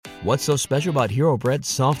What's so special about Hero Bread's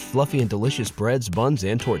soft, fluffy, and delicious breads, buns,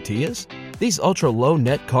 and tortillas? These ultra-low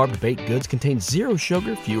net-carb baked goods contain zero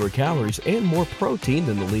sugar, fewer calories, and more protein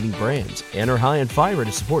than the leading brands, and are high in fiber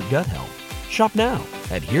to support gut health. Shop now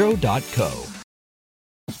at Hero.co.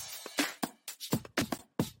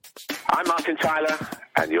 I'm Martin Tyler,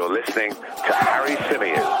 and you're listening to Harry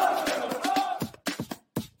Symeou.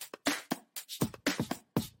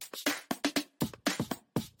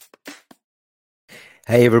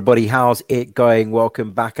 Hey everybody, how's it going?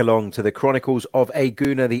 Welcome back along to the Chronicles of a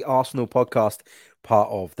Gooner, the Arsenal podcast, part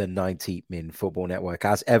of the 90 Min Football Network.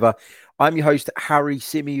 As ever, I'm your host, Harry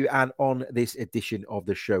Symeou, and on this edition of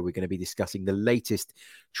the show, we're going to be discussing the latest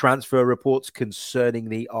transfer reports concerning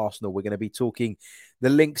the Arsenal. We're going to be talking the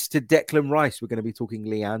links to Declan Rice. We're going to be talking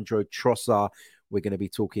Leandro Trossard. We're going to be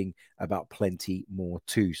talking about plenty more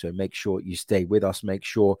too. So make sure you stay with us. Make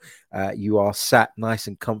sure you are sat nice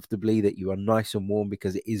and comfortably, that you are nice and warm,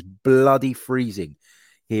 because it is bloody freezing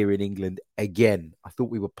here in England again. I thought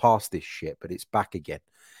we were past this shit, but it's back again.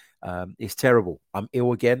 It's terrible. I'm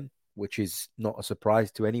ill again, which is not a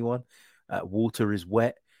surprise to anyone. Water is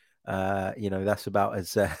wet. That's about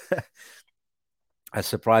as as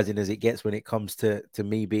surprising as it gets when it comes to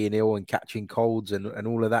me being ill and catching colds and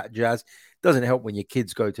all of that jazz. Doesn't help when your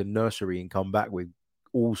kids go to nursery and come back with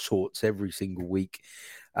all sorts every single week.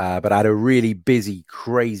 But I had a really busy,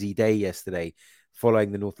 crazy day yesterday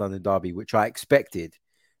following the North London derby, which I expected.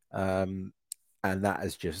 And that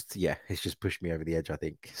has just, it's just pushed me over the edge, I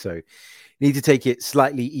think. So need to take it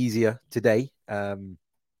slightly easier today.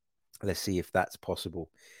 Let's see if that's possible,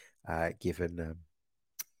 given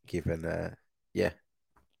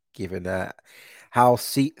how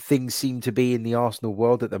things seem to be in the Arsenal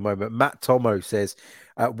world at the moment. Matt Tomo says,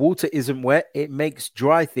 water isn't wet, it makes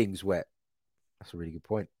dry things wet. That's a really good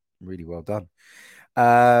point. Really well done.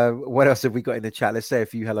 What else have we got in the chat? Let's say a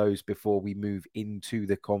few hellos before we move into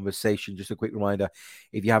the conversation. Just a quick reminder,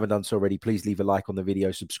 if you haven't done so already, please leave a like on the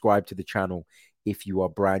video, subscribe to the channel if you are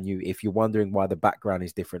brand new. If you're wondering why the background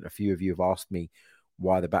is different, a few of you have asked me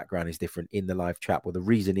why the background is different in the live chat. Well, the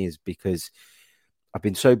reason is because I've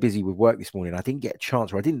been so busy with work this morning, I didn't get a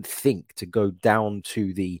chance, or I didn't think to go down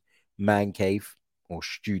to the man cave or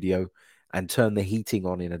studio and turn the heating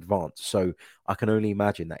on in advance. So I can only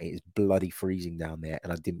imagine that it is bloody freezing down there,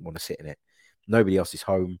 and I didn't want to sit in it. Nobody else is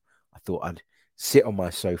home. I thought I'd sit on my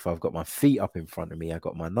sofa. I've got my feet up in front of me. I've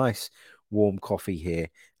got my nice warm coffee here,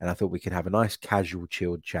 and I thought we could have a nice casual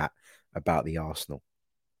chilled chat about the Arsenal.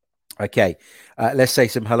 Okay, let's say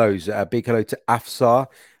some hellos. Big hello to Afsar.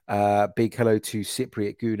 Big hello to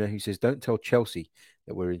Cypriot Guna, who says, don't tell Chelsea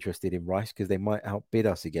that we're interested in Rice because they might outbid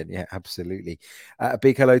us again. Yeah, absolutely. A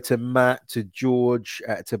big hello to Matt, to George,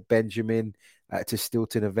 to Benjamin, to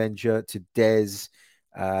Stilton Avenger, to Des.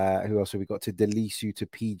 Who else have we got? To Delisu, to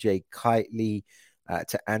PJ Kitely,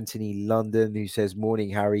 to Anthony London, who says, morning,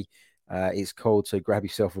 Harry. It's cold, so grab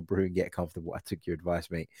yourself a brew and get comfortable. I took your advice,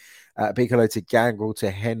 mate. Big hello to Gangrel, to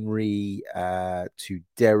Henry, to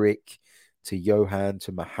Derek, to Johan,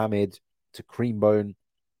 to Mohammed, to Creambone,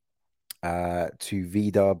 to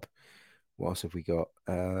VDub. What else have we got?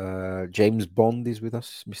 James Bond is with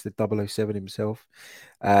us, Mr. 007 himself.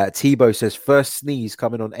 Tebow says, first sneeze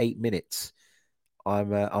coming on 8 minutes.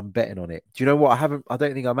 I'm betting on it. Do you know what? I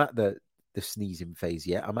don't think I'm at the sneezing phase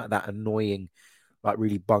yet. I'm at that annoying, like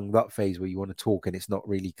really bunged up phase where you want to talk and it's not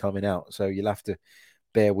really coming out. So you'll have to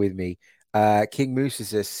bear with me. King Moose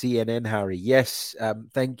says, CNN, Harry. Yes,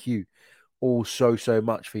 thank you all so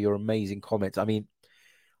much for your amazing comments. I mean,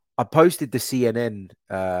 I posted the CNN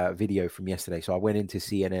video from yesterday. So I went into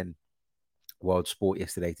CNN World Sport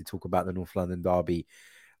yesterday to talk about the North London derby.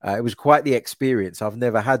 It was quite the experience. I've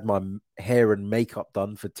never had my hair and makeup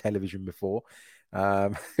done for television before.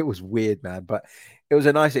 It was weird, man, but it was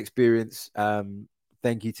a nice experience.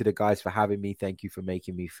 Thank you to the guys for having me. Thank you for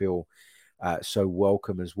making me feel so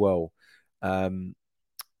welcome as well.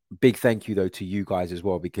 Big thank you, though, to you guys as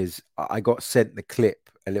well, because I got sent the clip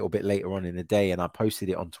a little bit later on in the day and I posted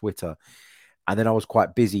it on Twitter. And then I was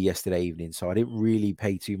quite busy yesterday evening, so I didn't really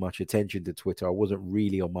pay too much attention to Twitter. I wasn't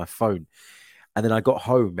really on my phone. And then I got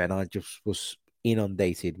home and I just was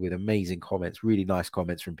inundated with amazing comments, really nice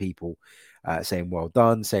comments from people saying well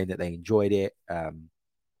done, saying that they enjoyed it,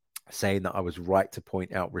 saying that I was right to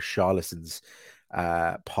point out Richarlison's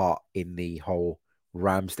part in the whole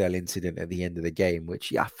Ramsdale incident at the end of the game,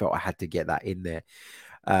 which I felt I had to get that in there,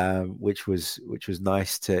 which was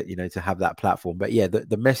nice to, to have that platform. But yeah,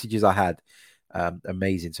 the messages I had,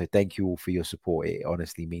 amazing. So thank you all for your support. It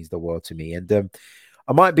honestly means the world to me. And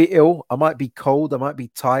I might be ill, I might be cold, I might be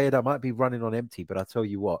tired, I might be running on empty, but I tell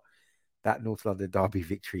you what, that North London derby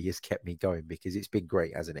victory has kept me going because it's been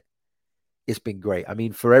great, hasn't it? It's been great. I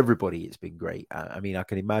mean, for everybody, it's been great. I mean, I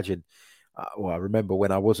can imagine. I remember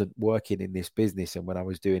when I wasn't working in this business and when I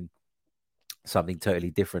was doing something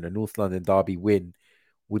totally different. A North London derby win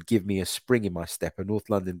would give me a spring in my step. A North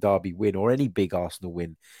London derby win, or any big Arsenal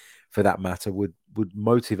win, for that matter, would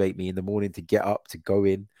motivate me in the morning to get up, to go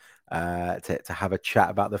in, to have a chat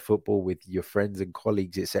about the football with your friends and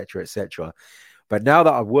colleagues, etc., etc. But now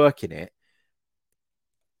that I work in it,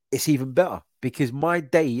 it's even better because my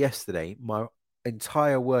day yesterday, my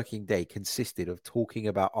entire working day consisted of talking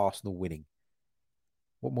about Arsenal winning.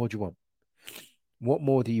 What more do you want? What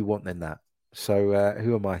more do you want than that? So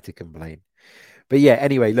who am I to complain? But yeah,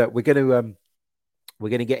 anyway, look, we're gonna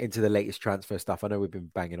get into the latest transfer stuff. I know we've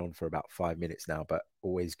been banging on for about 5 minutes now, but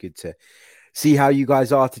always good to see how you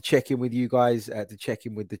guys are, to check in with you guys, to check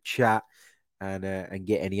in with the chat, and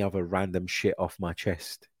get any other random shit off my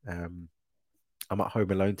chest. I'm at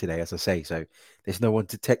home alone today, as I say, so there's no one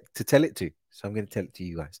to tell it to. So I'm going to tell it to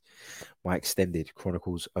you guys, my extended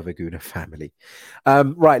Chronicles of a Gooner family.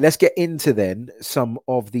 Right, let's get into then some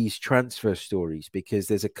of these transfer stories because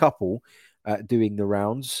there's a couple doing the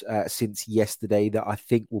rounds since yesterday that I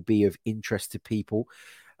think will be of interest to people.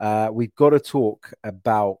 We've got to talk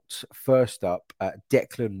about, first up,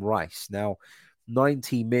 Declan Rice. Now,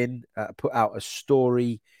 90 Min put out a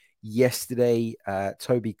story yesterday.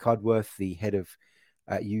 Toby Cudworth, the head of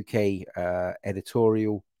UK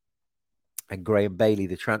editorial, and Graham Bailey,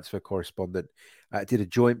 the transfer correspondent, did a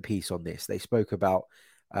joint piece on this. They spoke about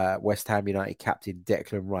West Ham United captain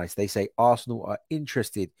Declan Rice. They say Arsenal are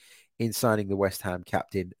interested in signing the West Ham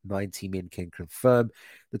captain. 90 Min can confirm.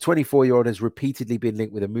 The 24-year-old has repeatedly been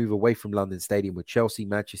linked with a move away from London Stadium, with Chelsea,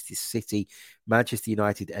 Manchester City, Manchester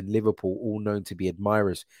United, and Liverpool all known to be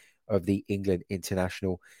admirers of the England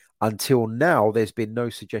international. Until now, there's been no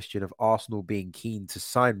suggestion of Arsenal being keen to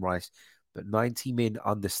sign Rice, but 90 Min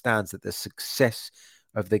understands that the success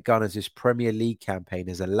of the Gunners' Premier League campaign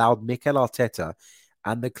has allowed Mikel Arteta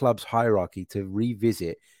and the club's hierarchy to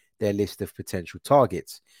revisit their list of potential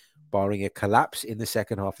targets. Barring a collapse in the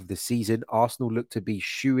second half of the season, Arsenal look to be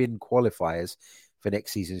shoe-in qualifiers for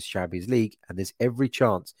next season's Champions League, and there's every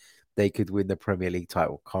chance they could win the Premier League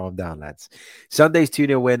title. Calm down, lads. Sunday's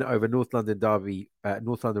 2-0 win over North London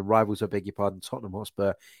rivals, I beg your pardon, Tottenham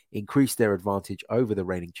Hotspur, increased their advantage over the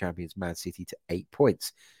reigning champions Man City to 8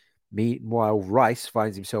 points. Meanwhile, Rice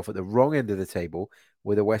finds himself at the wrong end of the table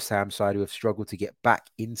with a West Ham side who have struggled to get back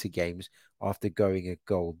into games after going a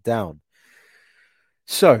goal down.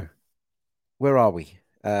 So, where are we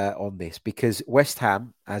on this? Because West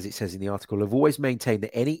Ham, as it says in the article, have always maintained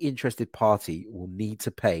that any interested party will need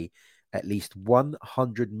to pay at least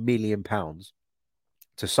 £100 million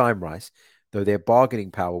to sign Rice, though their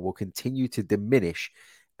bargaining power will continue to diminish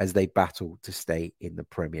as they battle to stay in the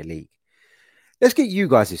Premier League. Let's get you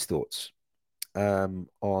guys' thoughts on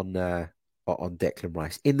Declan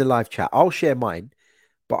Rice in the live chat. I'll share mine,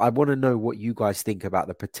 but I want to know what you guys think about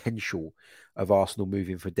the potential of Arsenal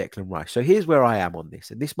moving for Declan Rice. So here's where I am on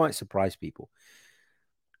this, and this might surprise people.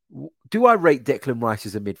 Do I rate Declan Rice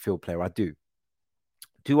as a midfield player? I do.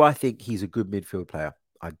 Do I think he's a good midfield player?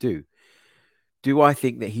 I do. Do I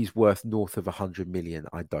think that he's worth north of 100 million?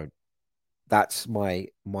 I don't. That's my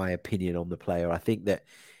opinion on the player. I think that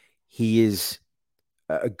he is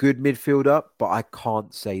a good midfielder, but I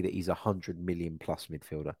can't say that he's a 100 million plus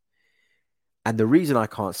midfielder. And the reason I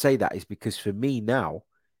can't say that is because for me now,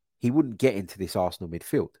 he wouldn't get into this Arsenal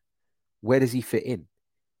midfield. Where does he fit in?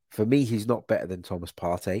 For me, he's not better than Thomas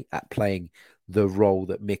Partey at playing the role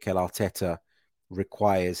that Mikel Arteta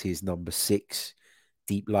requires his number 6,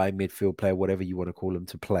 deep line midfield player, whatever you want to call him,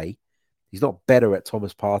 to play. He's not better at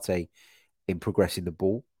Thomas Partey in progressing the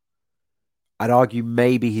ball. I'd argue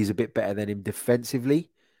maybe he's a bit better than him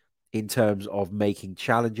defensively in terms of making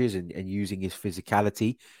challenges and using his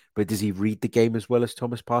physicality. But does he read the game as well as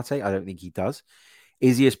Thomas Partey? I don't think he does.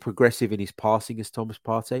 Is he as progressive in his passing as Thomas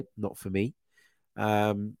Partey? Not for me.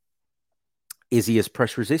 Is he as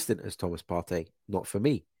press resistant as Thomas Partey? Not for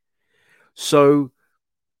me. So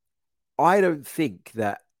I don't think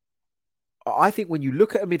that. I think when you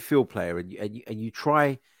look at a midfield player and you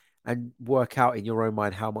try and work out in your own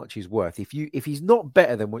mind how much he's worth, if he's not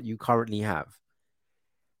better than what you currently have,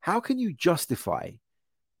 how can you justify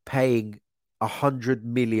paying £100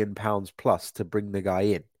 million plus to bring the guy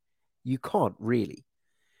in? You can't really.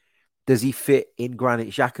 Does he fit in Granit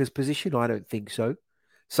Xhaka's position? I don't think so.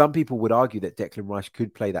 Some people would argue that Declan Rice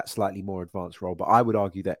could play that slightly more advanced role, but I would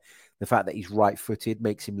argue that the fact that he's right-footed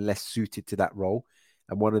makes him less suited to that role.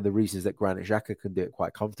 And one of the reasons that Granit Xhaka can do it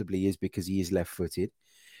quite comfortably is because he is left-footed.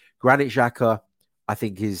 Granit Xhaka, I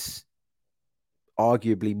think, is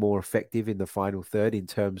arguably more effective in the final third in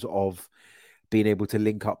terms of being able to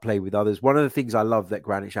link up play with others. One of the things I love that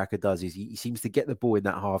Granit Xhaka does is he seems to get the ball in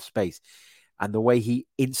that half space. And the way he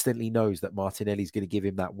instantly knows that Martinelli's going to give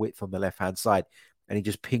him that width on the left-hand side, and he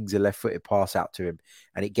just pings a left-footed pass out to him,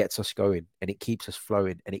 and it gets us going, and it keeps us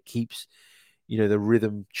flowing, and it keeps, the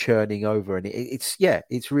rhythm churning over. And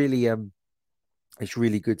it's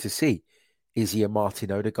really good to see. Is he a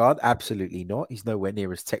Martin Odegaard? Absolutely not. He's nowhere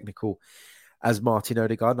near as technical as Martin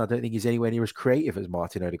Odegaard, and I don't think he's anywhere near as creative as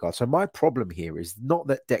Martin Odegaard. So my problem here is not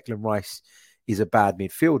that Declan Rice is a bad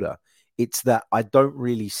midfielder. It's that I don't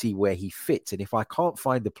really see where he fits. And if I can't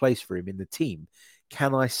find a place for him in the team,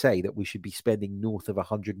 can I say that we should be spending north of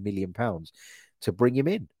 £100 million to bring him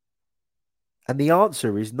in? And the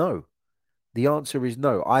answer is no. The answer is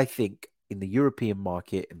no. I think in the European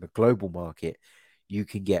market, in the global market, you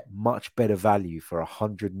can get much better value for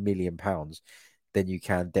 £100 million than you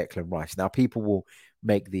can Declan Rice. Now, people will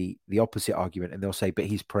make the opposite argument and they'll say, but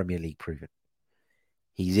he's Premier League proven.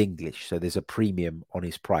 He's English, so there's a premium on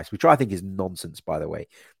his price, which I think is nonsense, by the way.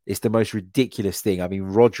 It's the most ridiculous thing. I mean,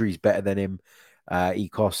 Rodri's better than him. He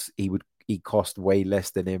cost way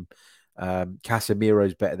less than him.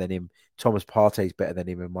 Casemiro's better than him. Thomas Partey's better than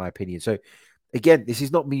him, in my opinion. So, again, this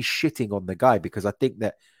is not me shitting on the guy, because I think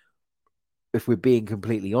that if we're being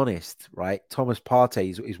completely honest, right, Thomas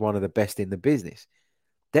Partey is one of the best in the business.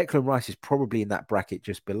 Declan Rice is probably in that bracket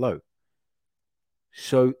just below.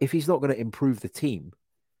 So if he's not going to improve the team,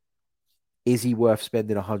 is he worth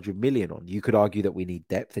spending 100 million on? You could argue that we need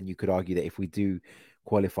depth, and you could argue that if we do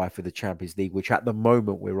qualify for the Champions League, which at the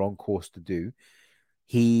moment we're on course to do,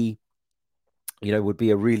 he, would be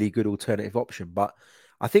a really good alternative option. But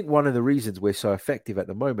I think one of the reasons we're so effective at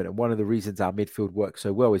the moment, and one of the reasons our midfield works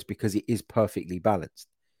so well, is because it is perfectly balanced.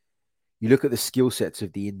 You look at the skill sets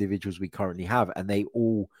of the individuals we currently have, and they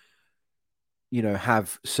all,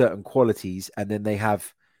 have certain qualities, and then they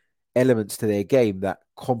have elements to their game that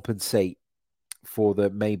compensate for the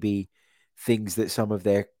maybe things that some of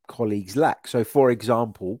their colleagues lack. So, for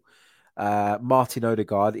example, Martin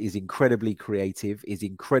Odegaard is incredibly creative, is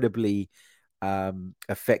incredibly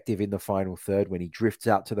effective in the final third when he drifts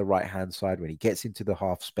out to the right-hand side, when he gets into the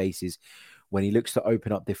half spaces, when he looks to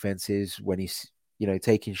open up defenses, when he's,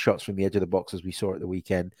 taking shots from the edge of the box, as we saw at the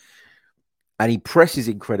weekend. And he presses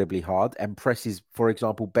incredibly hard, and presses, for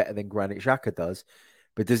example, better than Granit Xhaka does.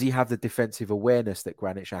 But does he have the defensive awareness that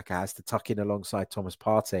Granit Xhaka has to tuck in alongside Thomas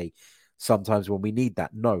Partey sometimes when we need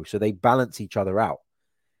that? No. So they balance each other out.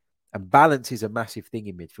 And balance is a massive thing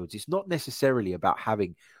in midfields. It's not necessarily about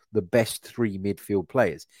having the best three midfield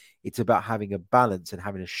players. It's about having a balance and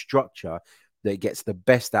having a structure that gets the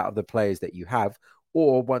best out of the players that you have.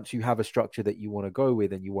 Or once you have a structure that you want to go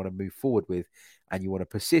with and you want to move forward with and you want to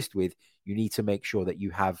persist with, you need to make sure that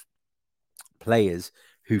you have players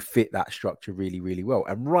who fit that structure really, really well.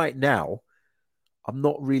 And right now, I'm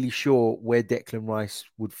not really sure where Declan Rice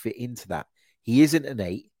would fit into that. He isn't an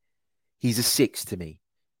 8. He's a 6 to me.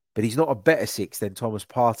 But he's not a better 6 than Thomas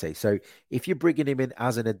Partey. So if you're bringing him in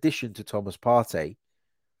as an addition to Thomas Partey,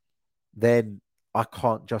 then I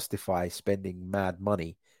can't justify spending mad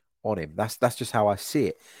money on him. That's just how I see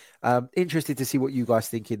it. Interested to see what you guys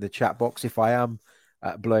think in the chat box. If I am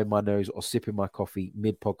blowing my nose or sipping my coffee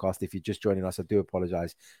mid-podcast, if you're just joining us, I do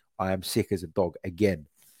apologize. I am sick as a dog again.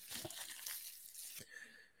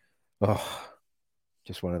 Oh,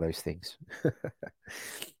 just one of those things.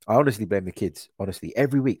 I honestly blame the kids. Honestly,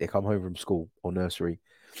 every week they come home from school or nursery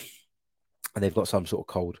and they've got some sort of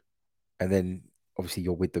cold. And then obviously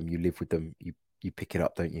you're with them, you live with them, you pick it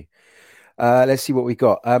up, don't you? Let's see what we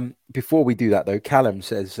got. Before we do that, though, Callum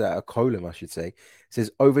says, Colum, I should say, says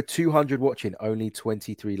over 200 watching, only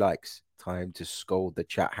 23 likes. Time to scold the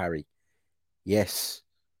chat, Harry. Yes.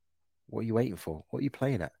 What are you waiting for? What are you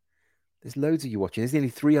playing at? There's loads of you watching. There's nearly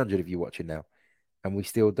 300 of you watching now, and we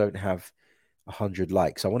still don't have 100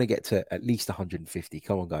 likes. I want to get to at least 150.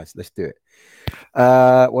 Come on, guys. Let's do it.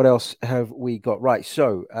 What else have we got? Right.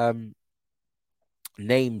 So,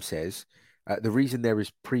 Name says, the reason there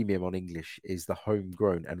is premium on English is the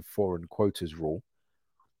homegrown and foreign quotas rule.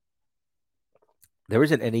 There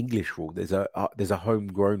isn't an English rule. There's a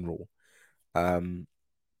homegrown rule,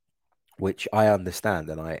 which I understand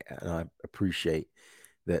and I appreciate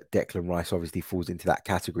that Declan Rice obviously falls into that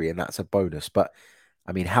category, and that's a bonus. But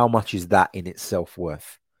I mean, how much is that in itself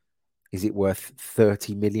worth? Is it worth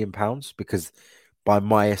 £30 million? Because by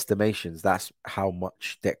my estimations, that's how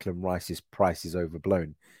much Declan Rice's price is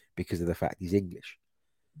overblown because of the fact he's English.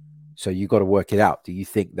 So you got to work it out. Do you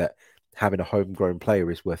think that having a homegrown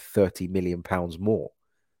player is worth £30 million more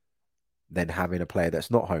than having a player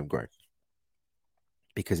that's not homegrown?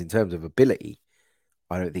 Because in terms of ability,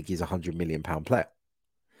 I don't think he's £100 million player.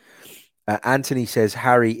 Anthony says,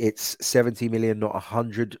 Harry, it's 70 million, not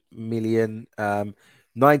 100 million.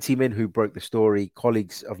 90 men who broke the story,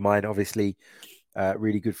 colleagues of mine, obviously,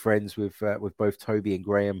 really good friends with both Toby and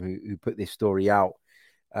Graham, who put this story out.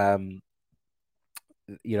 They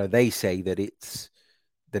say that it's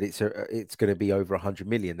going to be over 100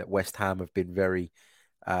 million. That West Ham have been very,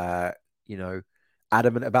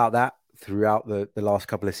 adamant about that throughout the last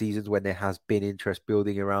couple of seasons when there has been interest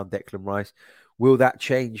building around Declan Rice. Will that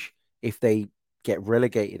change if they get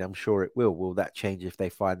relegated? I'm sure it will. Will that change if they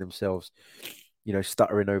find themselves,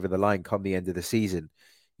 stuttering over the line come the end of the season?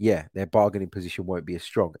 Yeah, their bargaining position won't be as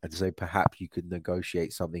strong. And so perhaps you could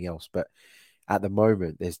negotiate something else. But at the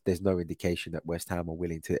moment, there's no indication that West Ham are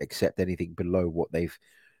willing to accept anything below what they've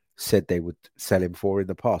said they would sell him for in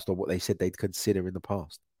the past, or what they said they'd consider in the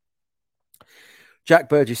past. Jack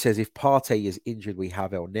Burgess says, if Partey is injured, we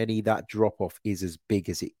have El Neni. That drop-off is as big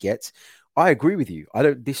as it gets. I agree with you. I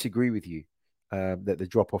don't disagree with you that the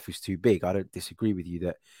drop-off is too big. I don't disagree with you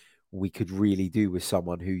that we could really do with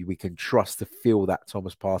someone who we can trust to fill that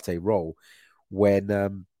Thomas Partey role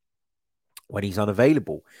when he's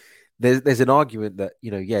unavailable. There's an argument that,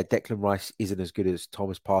 Declan Rice isn't as good as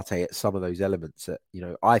Thomas Partey at some of those elements. That,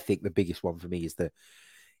 I think the biggest one for me is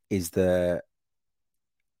the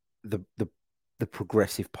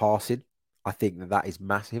progressive passing. I think that is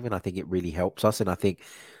massive, and I think it really helps us. And I think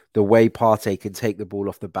the way Partey can take the ball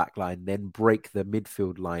off the back line, then break the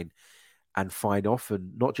midfield line and find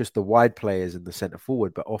often not just the wide players and the centre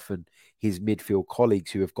forward, but often his midfield colleagues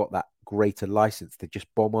who have got that greater license to just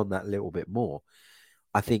bomb on that little bit more.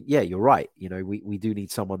 I think, yeah, you're right. We do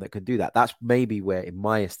need someone that can do that. That's maybe where, in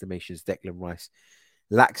my estimations, Declan Rice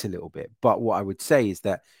lacks a little bit. But what I would say is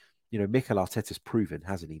that, Mikel Arteta's proven,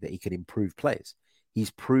 hasn't he, that he can improve players.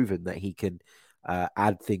 He's proven that he can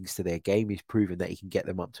add things to their game. He's proven that he can get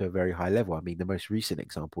them up to a very high level. I mean, the most recent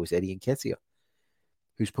example is Eddie Nketiah,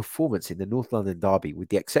 whose performance in the North London derby, with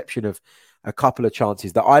the exception of a couple of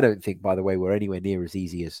chances that I don't think, by the way, were anywhere near as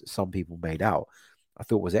easy as some people made out, I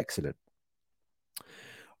thought was excellent.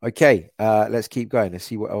 Okay, let's keep going. Let's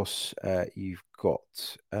see what else you've got.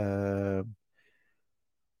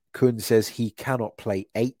 Kun says he cannot play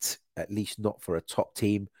 8, at least not for a top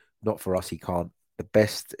team. Not for us, he can't. The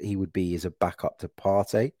best he would be is a backup to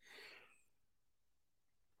Partey.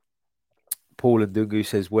 Paul Ndungu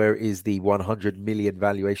says, where is the 100 million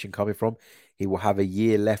valuation coming from? He will have a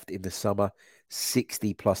year left in the summer.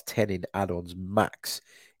 60 plus 10 in add-ons max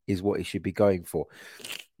is what he should be going for.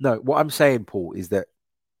 No, what I'm saying, Paul, is that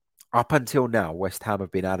up until now, West Ham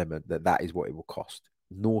have been adamant that that is what it will cost,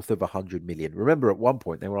 north of 100 million. Remember, at one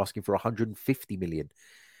point, they were asking for 150 million.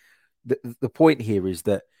 The point here is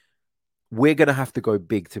that we're going to have to go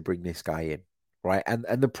big to bring this guy in, right? And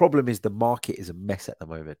the problem is the market is a mess at the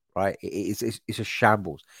moment, right? It's a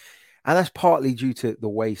shambles. And that's partly due to the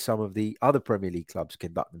way some of the other Premier League clubs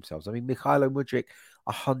conduct themselves. I mean, Mykhailo Mudryk,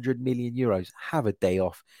 100 million euros, have a day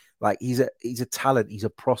off. Like, he's a talent, he's a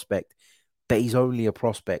prospect, but he's only a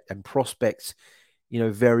prospect, and prospects,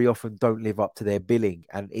 very often don't live up to their billing,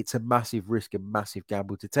 and it's a massive risk and massive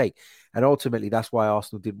gamble to take. And ultimately, that's why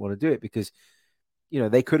Arsenal didn't want to do it, because,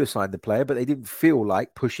 they could have signed the player, but they didn't feel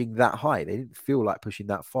like pushing that high. They didn't feel like pushing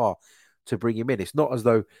that far to bring him in. It's not as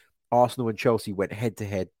though Arsenal and Chelsea went head to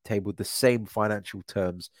head, tabled the same financial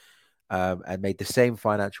terms, and made the same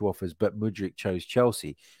financial offers, but Mudryk chose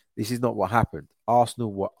Chelsea. This is not what happened.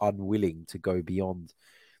 Arsenal were unwilling to go beyond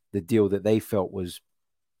the deal that they felt was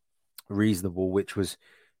reasonable, which was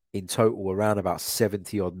in total around about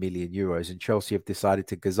 70 odd million euros, and Chelsea have decided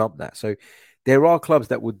to gazump that. So there are clubs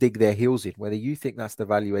that will dig their heels in, whether you think that's the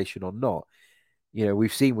valuation or not.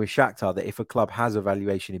 We've seen with Shakhtar that if a club has a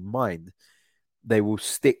valuation in mind, they will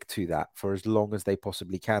stick to that for as long as they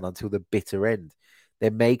possibly can until the bitter end.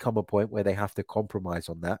 There may come a point where they have to compromise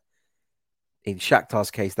on that. In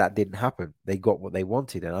Shakhtar's case, that didn't happen. They got what they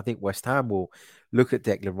wanted. And I think West Ham will look at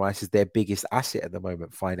Declan Rice as their biggest asset at the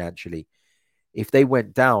moment financially. If they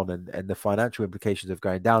went down, and the financial implications of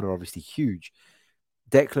going down are obviously huge,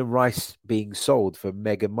 Declan Rice being sold for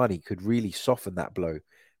mega money could really soften that blow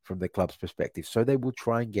from the club's perspective. So they will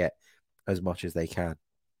try and get as much as they can.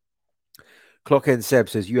 Clockend Seb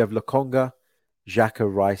says, you have Lokonga,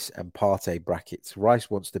 Xhaka, Rice, and Partey brackets. Rice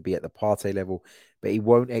wants to be at the Partey level, but he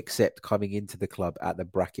won't accept coming into the club at the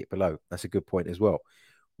bracket below. That's a good point as well.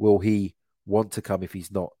 Will he want to come if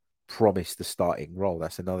he's not promised the starting role?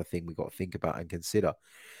 That's another thing we've got to think about and consider.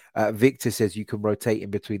 Victor says you can rotate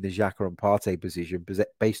in between the Xhaka and Partey position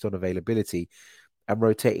based on availability and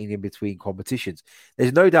rotating in between competitions.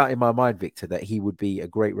 There's no doubt in my mind, Victor, that he would be a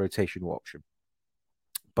great rotational option.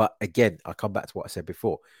 But again, I come back to what I said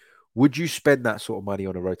before. Would you spend that sort of money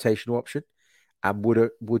on a rotational option? And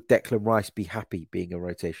would Declan Rice be happy being a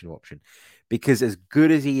rotational option? Because as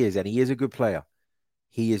good as he is, and he is a good player,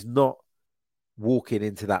 he is not walking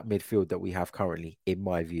into that midfield that we have currently, in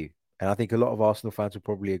my view. And I think a lot of Arsenal fans will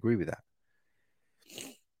probably agree with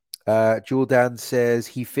that. Jordan says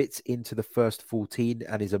he fits into the first 14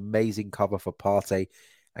 and is amazing cover for Partey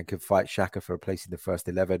and can fight Xhaka for a place in the first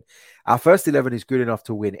 11. Our first 11 is good enough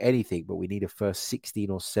to win anything, but we need a first 16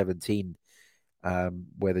 or 17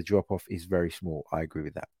 where the drop-off is very small. I agree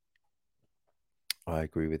with that.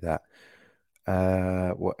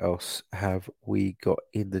 What else have we got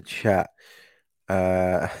in the chat?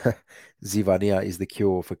 Zivania is the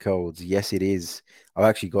cure for colds. Yes, it is. I've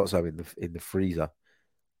actually got some in the freezer.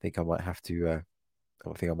 I think I might have to.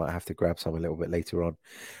 I think I might have to grab some a little bit later on.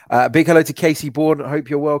 Big hello to Casey Bourne. I hope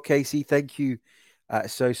you're well, Casey. Thank you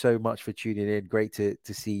so much for tuning in. Great to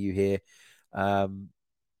see you here.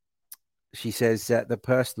 She says the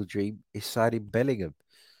personal dream is signing Bellingham.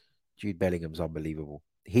 Jude Bellingham's unbelievable.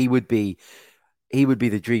 He would be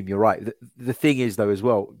the dream. You're right. The thing is, though, as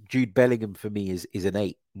well, Jude Bellingham for me is an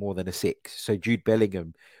 8 more than a 6. So Jude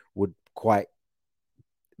Bellingham would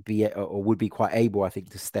be quite able, I think,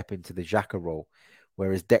 to step into the Xhaka role.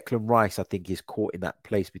 Whereas Declan Rice, I think, is caught in that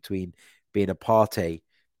place between being a Partey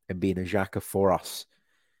and being a Xhaka for us.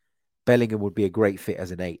 Bellingham would be a great fit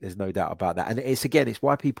as an 8. There's no doubt about that. And it's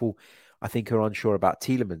why people, I think, are unsure about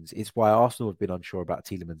Tielemans. It's why Arsenal have been unsure about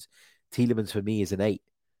Tielemans. Tielemans for me is an 8,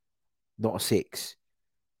 not a 6.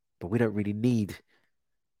 But we don't really need,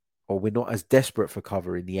 or we're not as desperate for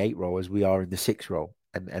cover in the 8 role as we are in the 6 role.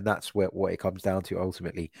 And that's what it comes down to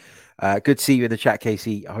ultimately. Good to see you in the chat,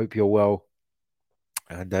 Casey. I hope you're well.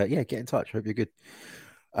 And get in touch. Hope you're good.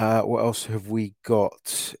 What else have we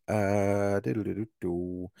got?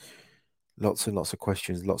 Lots and lots of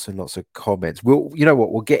questions, lots and lots of comments. You know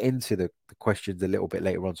what? We'll get into the questions a little bit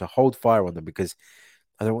later on. So hold fire on them because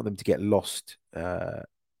I don't want them to get lost. I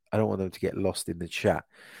don't want them to get lost in the chat.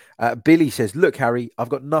 Billy says, look, Harry, I've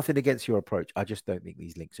got nothing against your approach. I just don't think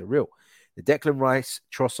these links are real. The Declan Rice,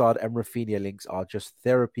 Trossard and Rafinha links are just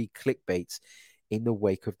therapy clickbaits in the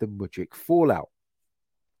wake of the Mudryk fallout.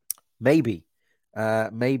 Maybe.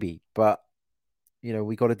 But,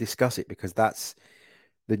 we got to discuss it because that's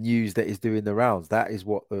the news that is doing the rounds. That is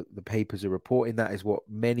what the papers are reporting. That is what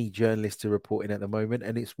many journalists are reporting at the moment.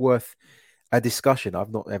 And it's worth a discussion.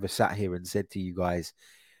 I've not ever sat here and said to you guys,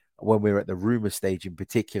 when we're at the rumor stage in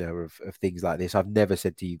particular of things like this, I've never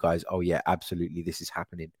said to you guys, oh yeah, absolutely, this is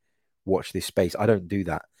happening. Watch this space. I don't do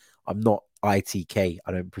that. I'm not ITK.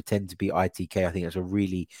 I don't pretend to be ITK. I think it's a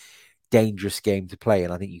really dangerous game to play.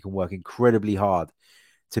 And I think you can work incredibly hard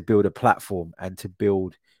to build a platform and to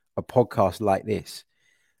build a podcast like this,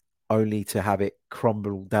 only to have it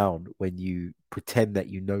crumble down when you pretend that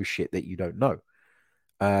you know shit that you don't know.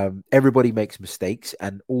 Everybody makes mistakes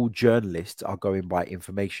and all journalists are going by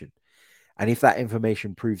information. And if that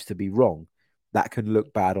information proves to be wrong, that can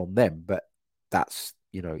look bad on them. But that's,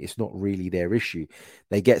 it's not really their issue.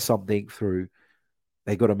 They get something through.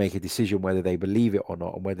 They got to make a decision whether they believe it or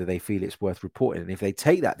not and whether they feel it's worth reporting. And if they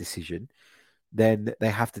take that decision, then they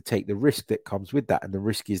have to take the risk that comes with that. And the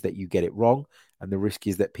risk is that you get it wrong. And the risk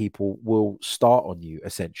is that people will start on you,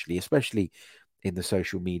 essentially, especially in the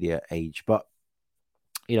social media age. But,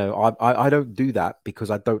 I don't do that because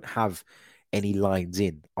I don't have any lines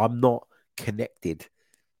in. I'm not connected.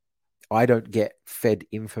 I don't get fed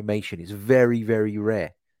information. It's very, very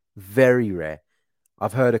rare. Very rare.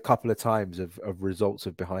 I've heard a couple of times of results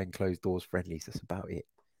of behind closed doors friendlies. That's about it.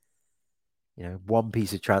 One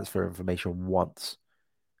piece of transfer information once.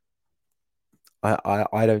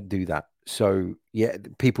 I don't do that. So yeah,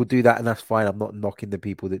 people do that and that's fine. I'm not knocking the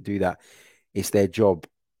people that do that. It's their job.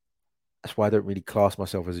 That's why I don't really class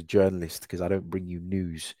myself as a journalist, because I don't bring you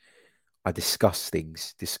news. I discuss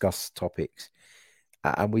things, discuss topics,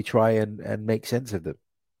 and we try and make sense of them.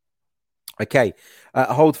 Okay,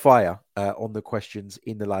 hold fire on the questions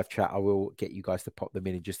in the live chat. I will get you guys to pop them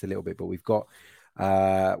in just a little bit, but we've got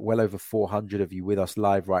well over 400 of you with us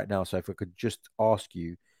live right now. So if I could just ask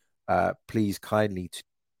you, please kindly to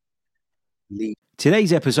leave.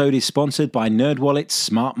 Today's episode is sponsored by NerdWallet's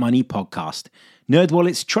Smart Money Podcast.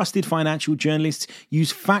 NerdWallet's trusted financial journalists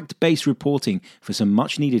use fact-based reporting for some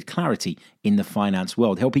much-needed clarity in the finance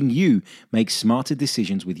world, helping you make smarter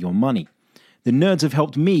decisions with your money. The nerds have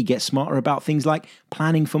helped me get smarter about things like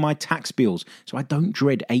planning for my tax bills so I don't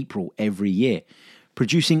dread April every year,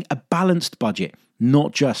 producing a balanced budget,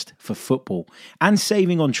 not just for football, and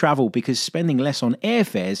saving on travel because spending less on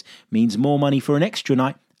airfares means more money for an extra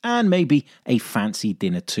night and maybe a fancy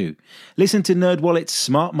dinner too. Listen to NerdWallet's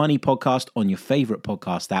Smart Money Podcast on your favorite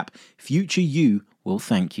podcast app. Future you will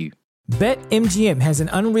thank you. BetMGM has an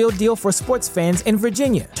unreal deal for sports fans in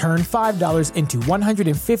Virginia. Turn $5 into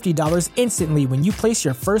 $150 instantly when you place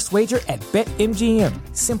your first wager at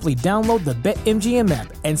BetMGM. Simply download the BetMGM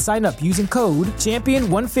app and sign up using code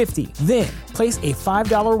Champion150. Then, place a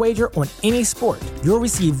 $5 wager on any sport. You'll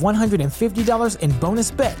receive $150 in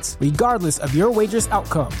bonus bets, regardless of your wager's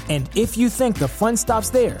outcome. And if you think the fun stops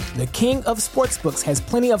there, the King of Sportsbooks has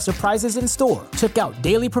plenty of surprises in store. Check out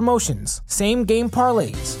daily promotions, same-game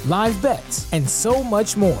parlays, live bets, and so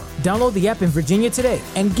much more. Download the app in Virginia today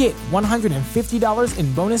and get $150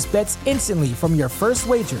 in bonus bets instantly from your first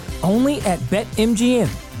wager. Only at BetMGM.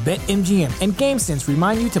 BetMGM and GameSense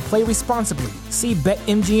remind you to play responsibly. See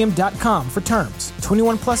BetMGM.com for terms.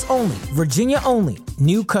 21 plus only. Virginia only.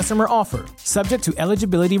 New customer offer. Subject to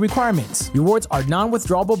eligibility requirements. Rewards are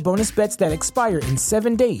non-withdrawable bonus bets that expire in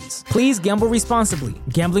 7 days. Please gamble responsibly.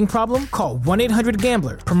 Gambling problem? Call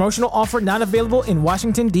 1-800-GAMBLER. Promotional offer not available in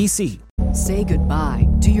Washington, D.C. Say goodbye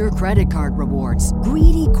to your credit card rewards.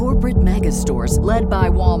 Greedy corporate mega stores, led by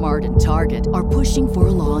Walmart and Target, are pushing for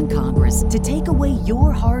a law in Congress to take away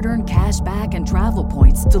your hard-earned cash back and travel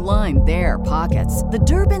points to line their pockets. The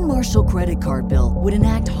Durbin-Marshall credit card bill would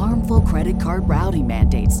enact harmful credit card routing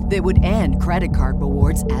mandates that would end credit card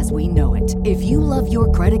rewards as we know it. If you love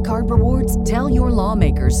your credit card rewards, tell your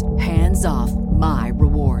lawmakers, hands off my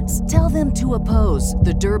rewards. Tell them to oppose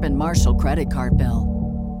the Durbin-Marshall credit card bill.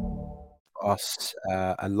 Us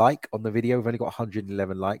a like on the video. We've only got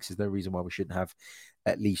 111 likes. There's no reason why we shouldn't have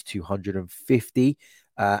at least 250.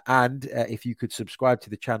 And if you could subscribe to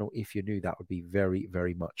the channel if you're new, that would be very,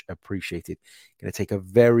 very much appreciated. Going to take a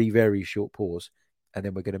very, very short pause, and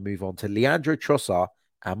then we're going to move on to Leandro Trossard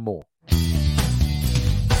and more.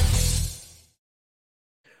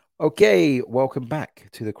 Okay, welcome back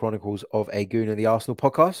to the Chronicles of a Gooner, the Arsenal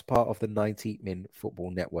podcast, part of the 90 Min Football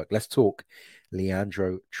Network. Let's talk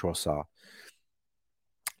Leandro Trossard.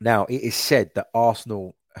 Now, it is said that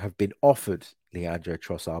Arsenal have been offered Leandro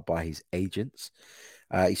Trossard by his agents.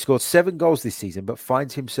 He scored 7 goals this season, but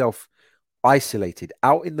finds himself isolated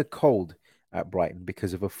out in the cold at Brighton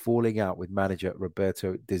because of a falling out with manager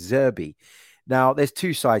Roberto De Zerbi. Now, there's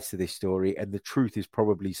 2 sides to this story, and the truth is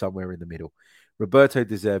probably somewhere in the middle. Roberto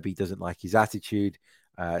De Zerbi doesn't like his attitude,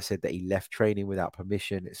 said that he left training without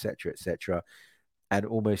permission, etc., and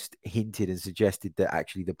almost hinted and suggested that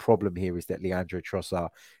actually the problem here is that Leandro Trossard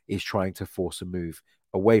is trying to force a move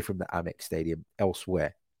away from the Amex Stadium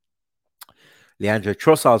elsewhere. Leandro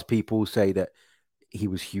Trossard's people say that he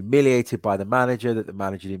was humiliated by the manager, that the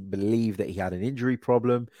manager didn't believe that he had an injury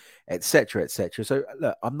problem, etc., etc. So,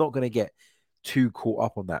 look, I'm not going to get too caught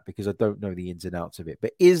up on that because I don't know the ins and outs of it.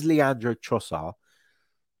 But is Leandro Trossard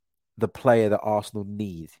the player that Arsenal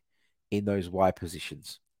need in those wide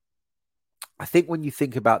positions? I think when you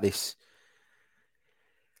think about this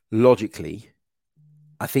logically,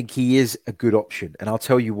 I think he is a good option. And I'll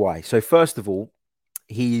tell you why. So first of all,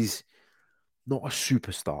 he's not a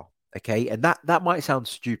superstar. Okay. And that might sound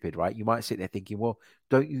stupid, right? You might sit there thinking, well,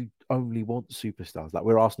 don't you only want superstars? Like,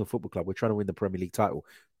 we're Arsenal Football Club. We're trying to win the Premier League title.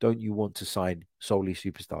 Don't you want to sign solely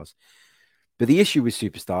superstars? But the issue with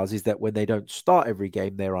superstars is that when they don't start every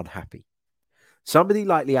game, they're unhappy. Somebody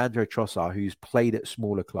like Leandro Trossard, who's played at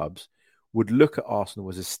smaller clubs, would look at Arsenal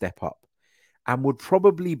as a step up and would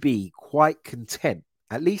probably be quite content,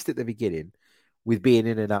 at least at the beginning, with being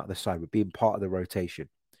in and out of the side, with being part of the rotation.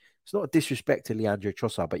 It's not a disrespect to Leandro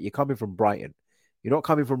Trossard, but you're coming from Brighton. You're not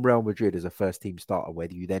coming from Real Madrid as a first-team starter, where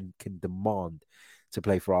you then can demand to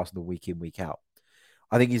play for Arsenal week in, week out.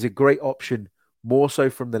 I think he's a great option, more so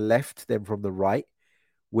from the left than from the right,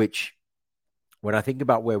 which, when I think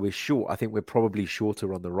about where we're short, I think we're probably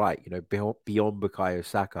shorter on the right. You know, beyond Bukayo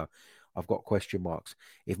Saka, I've got question marks.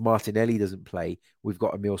 If Martinelli doesn't play, we've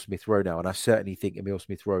got Emile Smith-Rowe now, and I certainly think Emile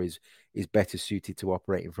Smith-Rowe is better suited to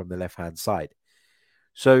operating from the left-hand side.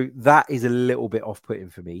 So that is a little bit off-putting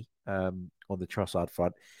for me on the Trossard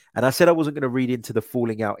front. And I said I wasn't going to read into the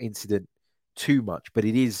falling out incident too much, but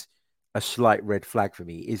it is a slight red flag for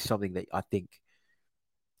me. It is something that I think,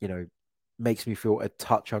 you know, makes me feel a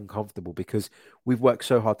touch uncomfortable, because we've worked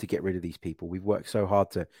so hard to get rid of these people. We've worked so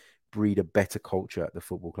hard to breed a better culture at the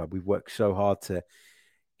football club. We've worked so hard to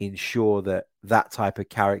ensure that that type of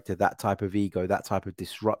character, that type of ego, that type of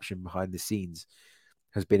disruption behind the scenes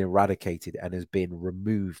has been eradicated and has been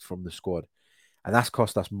removed from the squad. And that's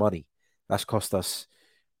cost us money. That's cost us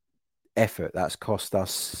effort. That's cost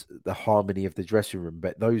us the harmony of the dressing room.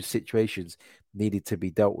 But those situations needed to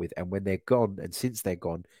be dealt with. And when they're gone, and since they're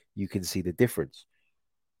gone, you can see the difference.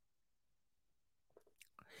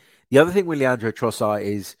 The other thing with Leandro Trossard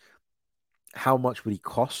is how much would he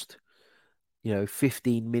cost?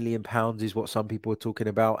 15 million pounds is what some people are talking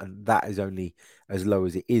about, and that is only as low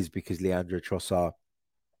as it is because Leandro Trossard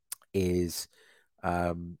is,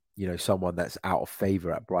 someone that's out of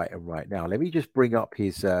favour at Brighton right now. Let me just bring up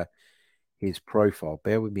his profile.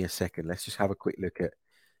 Bear with me a second. Let's just have a quick look at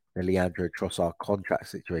the Leandro Trossard contract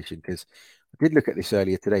situation, because I did look at this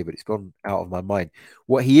earlier today, but it's gone out of my mind.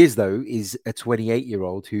 What he is, though, is a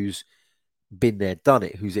 28-year-old who's been there, done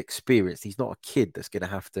it, who's experienced. He's not a kid that's going to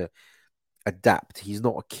have to adapt. He's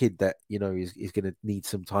not a kid that, is going to need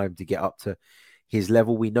some time to get up to his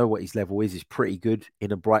level. We know what his level is. He's pretty good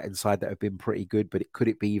in a Brighton side that have been pretty good, but could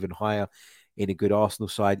it be even higher in a good Arsenal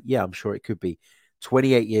side? Yeah, I'm sure it could be.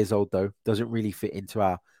 28 years old, though, doesn't really fit into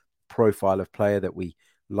our profile of player that we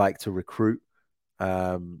like to recruit.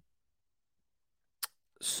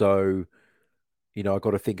 So, I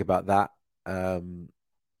got to think about that.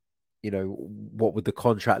 What would the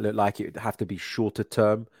contract look like? It would have to be shorter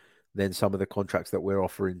term than some of the contracts that we're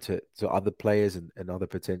offering to other players and other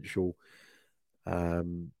potential,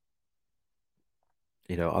 other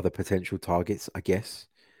potential targets, I guess.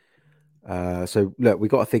 So look, we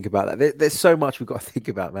got to think about that. There's so much we've got to think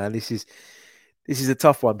about, man. This is a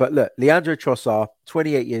tough one. But look, Leandro Trossard,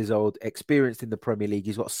 28 years old, experienced in the Premier League.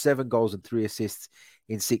 He's got 7 goals and 3 assists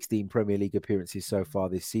in 16 Premier League appearances so far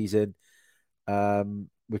this season,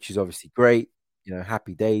 which is obviously great.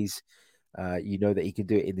 Happy days. You know that he can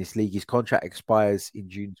do it in this league. His contract expires in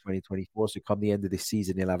June 2024. So come the end of this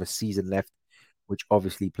season, he'll have a season left, which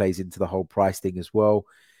obviously plays into the whole price thing as well.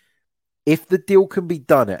 If the deal can be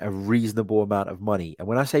done at a reasonable amount of money, and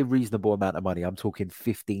when I say reasonable amount of money, I'm talking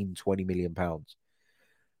 15, 20 million pounds,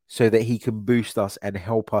 so that he can boost us and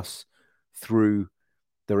help us through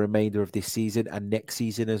the remainder of this season and next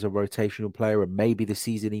season as a rotational player, and maybe the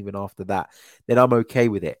season even after that, then I'm okay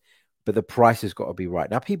with it. But the price has got to be right.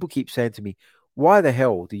 Now, people keep saying to me, why the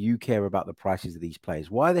hell do you care about the prices of these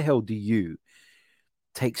players? Why the hell do you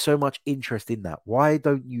take so much interest in that? Why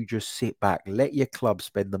don't you just sit back, let your club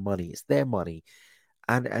spend the money? It's their money,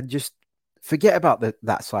 and just forget about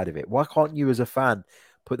that side of it. Why can't you as a fan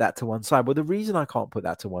put that to one side? Well, the reason I can't put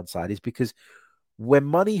that to one side is because when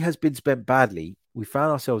money has been spent badly, we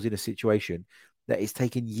found ourselves in a situation that it's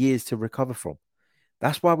taken years to recover from.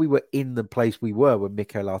 That's why we were in the place we were when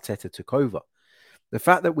Mikel Arteta took over. The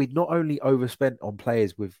fact that we'd not only overspent on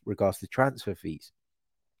players with regards to transfer fees,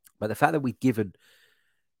 but the fact that we'd given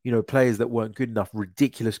players that weren't good enough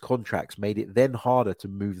ridiculous contracts made it then harder to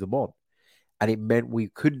move them on. And it meant we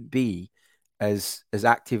couldn't be as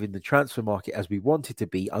active in the transfer market as we wanted to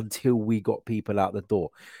be until we got people out the door.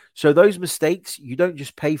 So those mistakes, you don't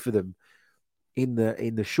just pay for them in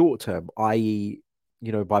the short term, i.e.,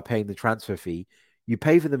 by paying the transfer fee. You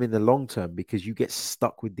pay for them in the long term because you get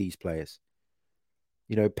stuck with these players.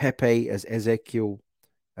 Pepe, as Ezekiel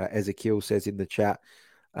says in the chat,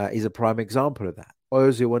 is a prime example of that.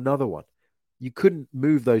 Ozil, another one. You couldn't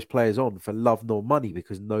move those players on for love nor money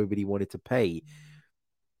because nobody wanted to pay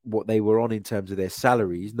what they were on in terms of their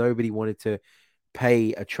salaries. Nobody wanted to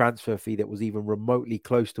pay a transfer fee that was even remotely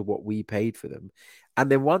close to what we paid for them. And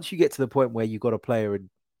then once you get to the point where you've got a player and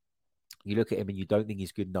you look at him and you don't think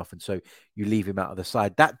he's good enough, and so you leave him out of the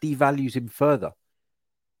side, that devalues him further.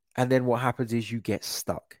 And then what happens is you get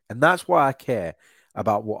stuck. And that's why I care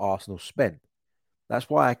about what Arsenal spend. That's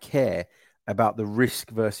why I care about the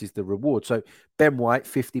risk versus the reward. So Ben White,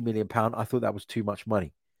 £50 million, I thought that was too much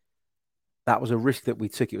money. That was a risk that we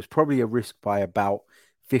took. It was probably a risk by about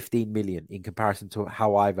 15 million in comparison to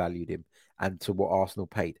how I valued him and to what Arsenal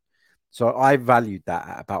paid. So I valued that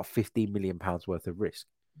at about 15 million pounds worth of risk.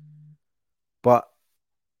 But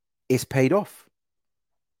it's paid off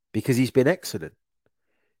because he's been excellent.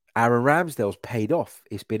 Aaron Ramsdale's paid off.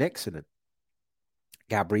 It's been excellent.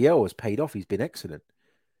 Gabriel has paid off. He's been excellent.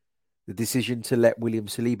 The decision to let William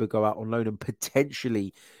Saliba go out on loan and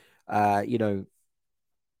potentially, cause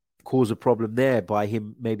a problem there by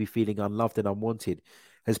him maybe feeling unloved and unwanted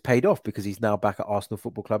has paid off because he's now back at Arsenal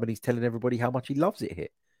Football Club and he's telling everybody how much he loves it here.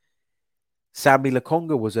 Sammy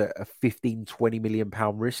Lokonga was a 15, 20 million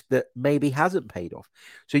pound risk that maybe hasn't paid off.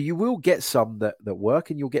 So you will get some that work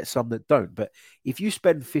and you'll get some that don't. But if you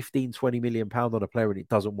spend 15, 20 million pound on a player and it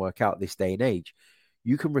doesn't work out this day and age,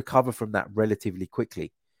 you can recover from that relatively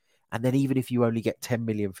quickly. And then even if you only get 10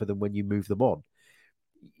 million for them when you move them on,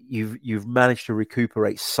 you've managed to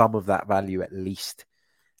recuperate some of that value at least.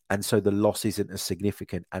 And so the loss isn't as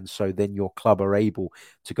significant. And so then your club are able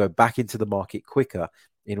to go back into the market quicker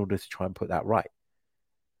in order to try and put that right.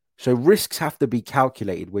 So risks have to be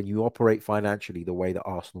calculated when you operate financially the way that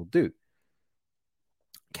Arsenal do.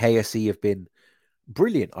 KSE have been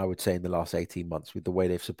brilliant, I would say, in the last 18 months with the way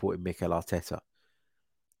they've supported Mikel Arteta.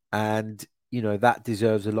 And, that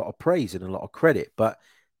deserves a lot of praise and a lot of credit. But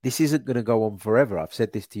this isn't going to go on forever. I've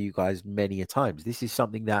said this to you guys many a times. This is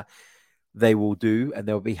something that they will do and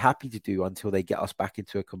they'll be happy to do until they get us back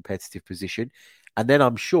into a competitive position. And then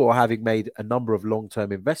I'm sure, having made a number of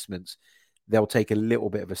long-term investments, they'll take a little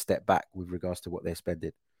bit of a step back with regards to what they're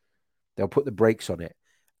spending. They'll put the brakes on it,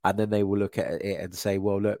 and then they will look at it and say,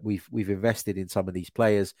 well, look, we've invested in some of these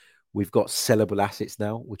players. We've got sellable assets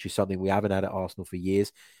now, which is something we haven't had at Arsenal for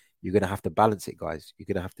years. You're going to have to balance it, guys. You're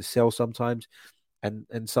going to have to sell sometimes.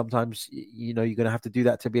 And sometimes, you're going to have to do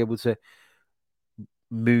that to be able to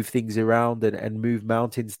move things around and move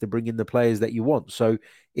mountains to bring in the players that you want. So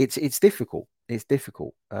it's difficult. It's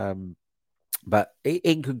difficult. But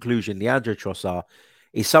in conclusion, Leandro Trossard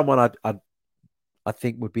is someone I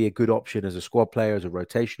think would be a good option as a squad player, as a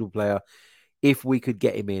rotational player, if we could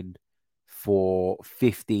get him in for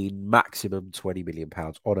 15, maximum £20 million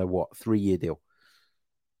on a 3-year deal.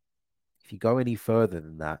 If you go any further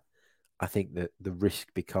than that, I think that the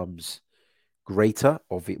risk becomes greater.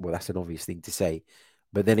 Well, that's an obvious thing to say,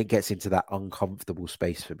 but then it gets into that uncomfortable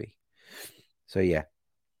space for me. So yeah,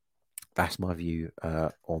 that's my view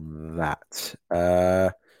on that.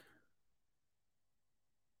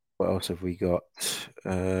 What else have we got?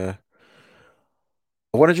 I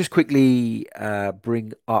want to just quickly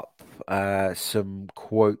bring up some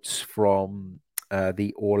quotes from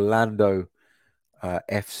the Orlando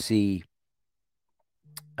FC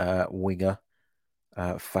winger,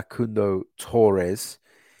 Facundo Torres.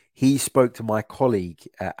 He spoke to my colleague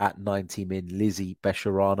at 90 Min, Lizzie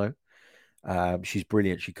Bescherano. She's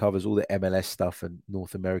brilliant. She covers all the MLS stuff and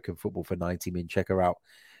North American football for 90 Min. Check her out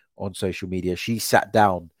on social media. She sat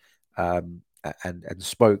down and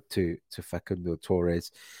spoke to Facundo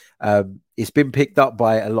Torres. It's been picked up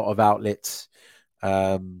by a lot of outlets.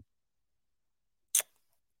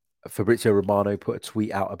 Fabrizio Romano put a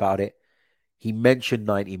tweet out about it. He mentioned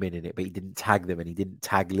 90 Min in it, but he didn't tag them, and he didn't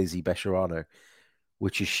tag Lizzie Bescherano,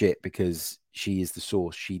 which is shit because she is the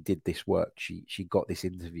source. She did this work. She got this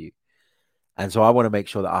interview. And so I want to make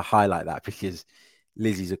sure that I highlight that because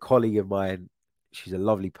Lizzie's a colleague of mine. She's a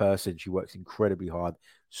lovely person. She works incredibly hard,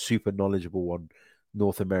 super knowledgeable on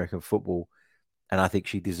North American football. And I think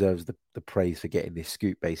she deserves the praise for getting this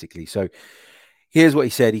scoop, basically. So here's what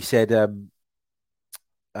he said. He said,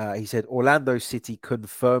 Orlando City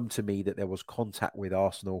confirmed to me that there was contact with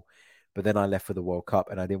Arsenal, but then I left for the World Cup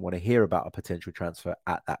and I didn't want to hear about a potential transfer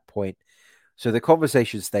at that point. So the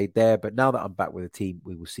conversation stayed there, but now that I'm back with the team,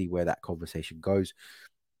 we will see where that conversation goes.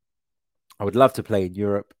 I would love to play in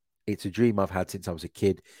Europe. It's a dream I've had since I was a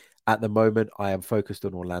kid. At the moment, I am focused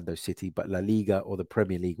on Orlando City, but La Liga or the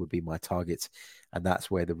Premier League would be my targets, and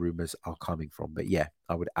that's where the rumors are coming from. But yeah,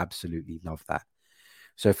 I would absolutely love that.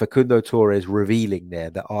 So Facundo Torres revealing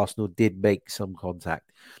there that Arsenal did make some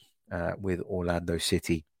contact with Orlando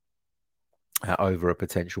City over a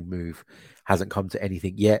potential move. Hasn't come to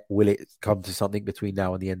anything yet. Will it come to something between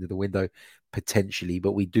now and the end of the window? Potentially,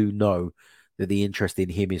 but we do know that the interest in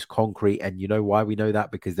him is concrete. And you know why we know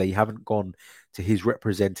that? Because they haven't gone to his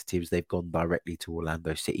representatives. They've gone directly to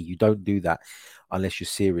Orlando City. You don't do that unless you're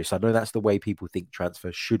serious. I know that's the way people think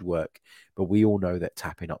transfers should work, but we all know that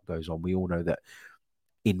tapping up goes on. We all know that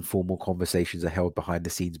informal conversations are held behind the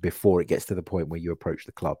scenes before it gets to the point where you approach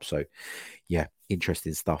the club. So yeah,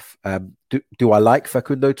 interesting stuff. Do I like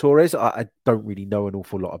Facundo Torres? I don't really know an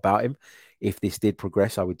awful lot about him. If this did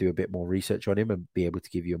progress, I would do a bit more research on him and be able to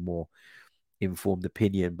give you a more informed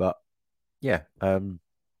opinion. But yeah,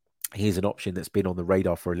 here's an option that's been on the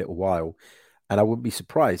radar for a little while, and I wouldn't be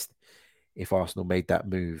surprised if Arsenal made that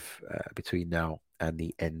move between now and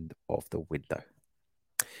the end of the window.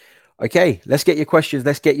 Okay, let's get your questions.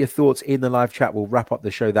 Let's get your thoughts in the live chat. We'll wrap up the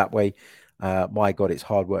show that way. My God, it's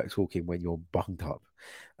hard work talking when you're bunged up.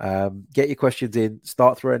 Get your questions in.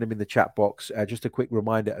 Start throwing them in the chat box. Just a quick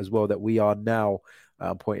reminder as well that we are now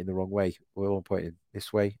pointing the wrong way. We're all pointing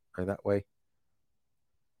this way and that way.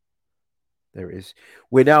 There it is.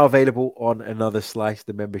 We're now available on Another Slice,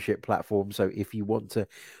 the membership platform. So if you want to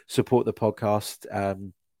support the podcast,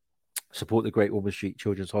 support the Great Ormond Street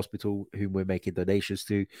Children's Hospital, whom we're making donations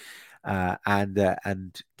to, and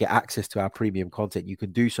get access to our premium content, you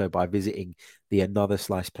can do so by visiting the Another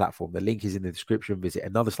Slice platform. The link is in the description. Visit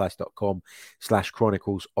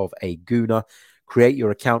anotherslice.com/Chronicles of a Gooner. Create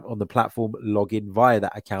your account on the platform, log in via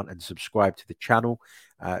that account, and subscribe to the channel,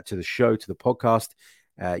 to the show, to the podcast.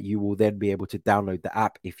 You will then be able to download the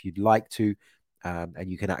app if you'd like to,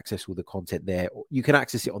 and you can access all the content there. You can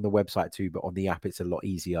access it on the website too, but on the app, it's a lot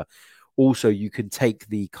easier. Also, you can take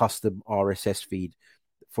the custom RSS feed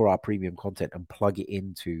for our premium content and plug it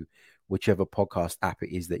into whichever podcast app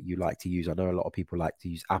it is that you like to use. I know a lot of people like to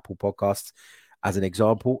use Apple Podcasts as an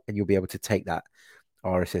example, and you'll be able to take that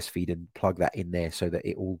RSS feed and plug that in there so that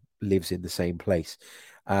it all lives in the same place.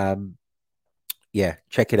 Yeah,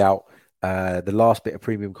 check it out. The last bit of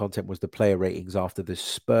premium content was the player ratings after the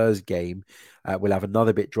Spurs game. We'll have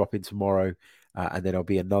another bit dropping tomorrow, and then there'll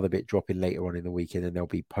be another bit dropping later on in the week, and then there'll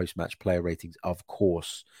be post-match player ratings, of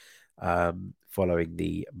course, following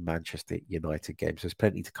the Manchester United game. So there's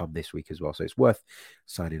plenty to come this week as well. So it's worth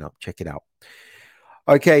signing up. Check it out.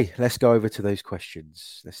 Okay, let's go over to those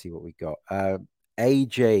questions. Let's see what we got.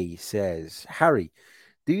 AJ says, Harry,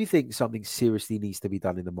 do you think something seriously needs to be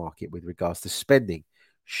done in the market with regards to spending?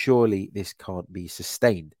 Surely this can't be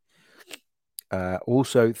sustained.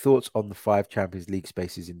 Also, thoughts on the 5 Champions League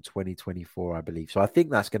spaces in 2024, I believe. So I think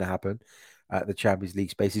that's going to happen at the Champions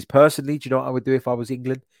League spaces. Personally, do you know what I would do if I was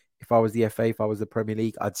England? If I was the FA, if I was the Premier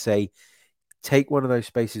League, I'd say take one of those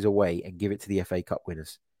spaces away and give it to the FA Cup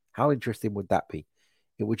winners. How interesting would that be?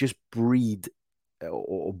 It would just breathe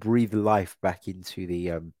life back into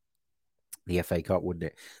the FA Cup, wouldn't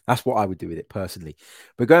it? That's what I would do with it personally.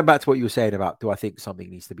 But going back to what you were saying about, do I think something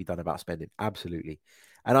needs to be done about spending? Absolutely.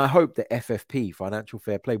 And I hope that FFP, financial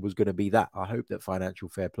fair play, was going to be that. I hope that financial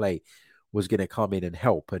fair play was going to come in and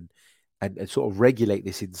help and sort of regulate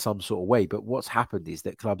this in some sort of way. But what's happened is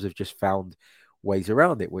that clubs have just found ways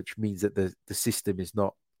around it, which means that the system is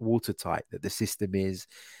not watertight, that the system is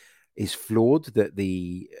flawed, that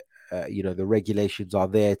the regulations are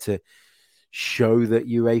there to show that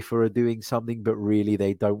UEFA are doing something, but really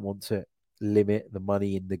they don't want to limit the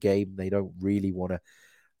money in the game. They don't really want to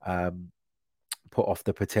put off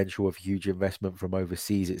the potential of huge investment from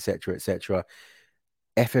overseas, etc., etc.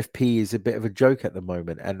 FFP is a bit of a joke at the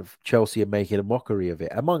moment, and Chelsea are making a mockery of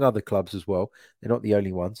it, among other clubs as well. They're not the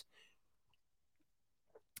only ones.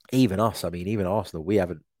 Even us, I mean, even Arsenal, we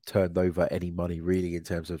haven't turned over any money really in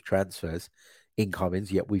terms of transfers,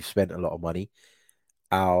 incomings, yet we've spent a lot of money.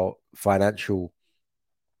 Our financial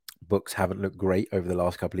books haven't looked great over the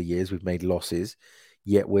last couple of years. We've made losses,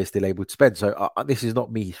 yet we're still able to spend. So this is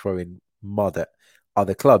not me throwing mud at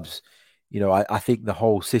other clubs. You know, I think the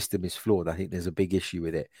whole system is flawed. I think there's a big issue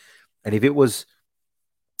with it. And if it was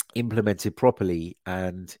implemented properly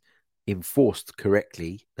and enforced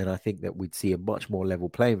correctly, then I think that we'd see a much more level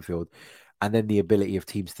playing field. And then the ability of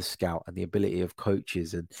teams to scout and the ability of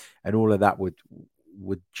coaches and all of that would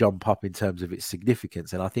jump up in terms of its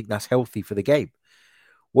significance. And I think that's healthy for the game.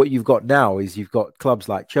 What you've got now is you've got clubs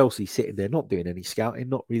like Chelsea sitting there not doing any scouting,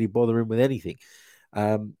 not really bothering with anything,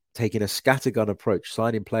 taking a scattergun approach,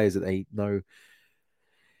 signing players that they know,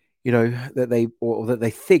 you know, that they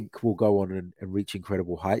think will go on and reach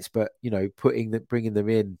incredible heights, but, you know, bringing them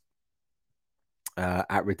in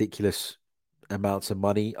at ridiculous amounts of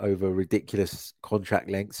money over ridiculous contract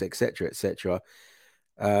lengths, etc., etc.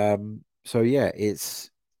 So it's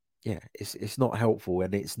not helpful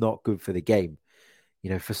and it's not good for the game. You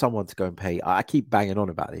know, for someone to go and pay, I keep banging on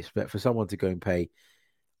about this, but for someone to go and pay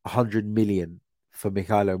 100 million for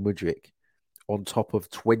Mykhailo Mudryk on top of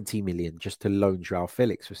 20 million just to loan Joao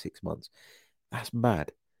Felix for 6 months, that's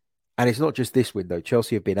mad. And it's not just this window.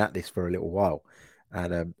 Chelsea have been at this for a little while.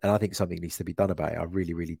 And I think something needs to be done about it. I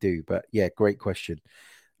really, really do. But yeah, great question.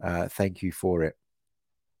 Thank you for it.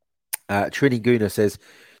 Trini Guna says,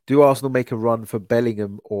 do Arsenal make a run for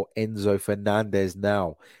Bellingham or Enzo Fernandez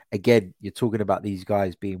now? Again, you're talking about these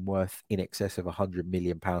guys being worth in excess of £100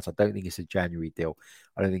 million. I don't think it's a January deal.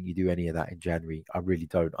 I don't think you do any of that in January. I really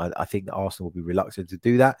don't. I think that Arsenal will be reluctant to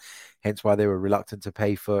do that. Hence why they were reluctant to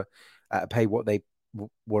pay what they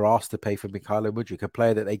were asked to pay for Mykhailo Mudryk, a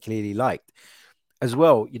player that they clearly liked. As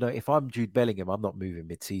well, you know, if I'm Jude Bellingham, I'm not moving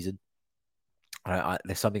mid-season.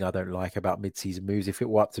 There's something I don't like about mid-season moves. If it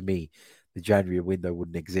were up to me, the January window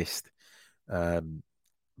wouldn't exist. But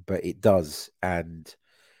it does. And,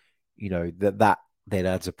 you know, that then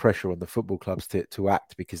adds a pressure on the football clubs to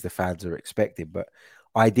act because the fans are expecting. But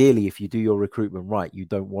ideally, if you do your recruitment right, you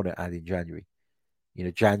don't want to add in January. You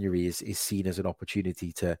know, January is seen as an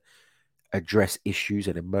opportunity to address issues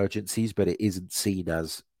and emergencies, but it isn't seen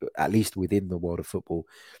as, at least within the world of football,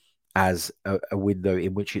 as a window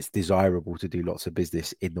in which it's desirable to do lots of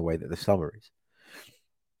business in the way that the summer is.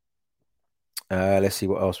 Let's see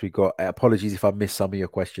what else we got. Apologies if I missed some of your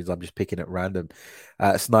questions. I'm just picking at random.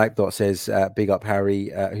 Snipe Dot says, big up,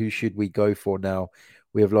 Harry. Who should we go for now?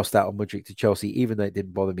 We have lost out on Mudryk to Chelsea, even though it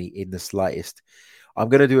didn't bother me in the slightest. I'm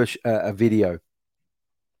going to do a video.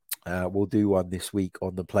 We'll do one this week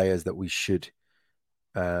on the players that we should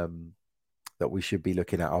that we should be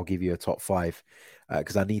looking at. I'll give you a top 5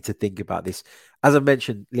 because I need to think about this. As I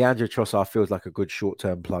mentioned, Leandro Trossard feels like a good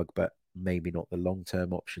short-term plug, but maybe not the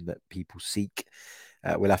long-term option that people seek.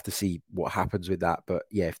 We'll have to see what happens with that. But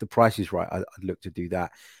yeah, if the price is right, I'd look to do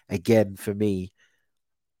that. Again, for me,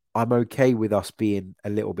 I'm okay with us being a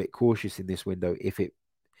little bit cautious in this window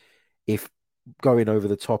if going over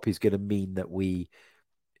the top is going to mean that we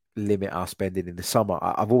limit our spending in the summer.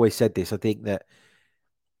 I've always said this. I think that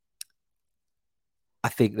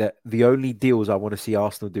the only deals I want to see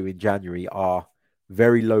Arsenal do in January are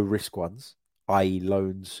very low risk ones, i.e.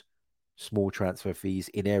 loans, small transfer fees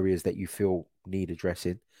in areas that you feel need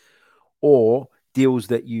addressing, or deals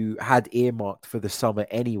that you had earmarked for the summer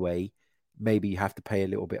anyway. Maybe you have to pay a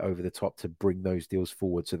little bit over the top to bring those deals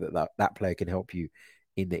forward so that player can help you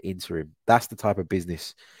in the interim. That's the type of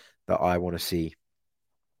business that I want to see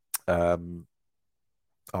Arsenal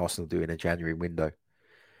do in a January window.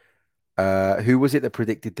 Who was it that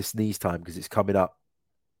predicted the sneeze time? Because it's coming up.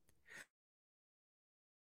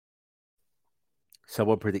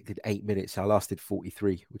 Someone predicted 8 minutes. I lasted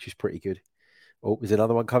 43, which is pretty good. Oh, is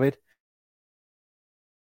another one coming?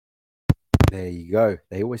 There you go.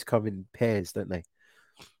 They always come in pairs, don't they?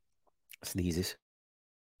 Sneezes.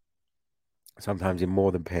 Sometimes in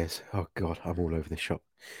more than pairs. Oh, God, I'm all over the shop.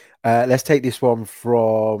 Let's take this one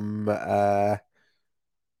from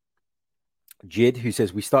Jid, who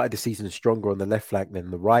says, we started the season stronger on the left flank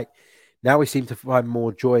than the right. Now we seem to find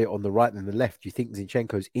more joy on the right than the left. Do you think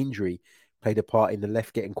Zinchenko's injury played a part in the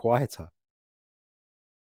left getting quieter?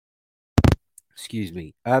 Excuse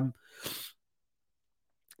me.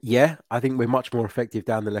 Yeah, I think we're much more effective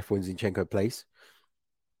down the left when Zinchenko plays.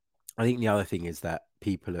 I think the other thing is that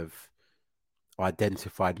people have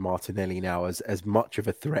identified Martinelli now as much of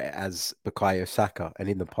a threat as Bukayo Saka. And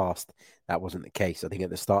in the past, that wasn't the case. I think at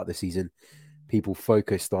the start of the season, people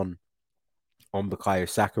focused on Bukayo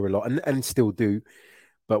Saka a lot and still do,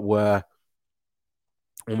 but were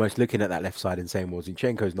almost looking at that left side and saying, well,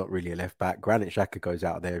 Zinchenko's not really a left back. Granit Xhaka goes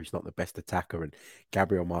out there. He's not the best attacker. And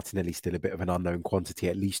Gabriel Martinelli's still a bit of an unknown quantity,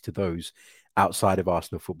 at least to those outside of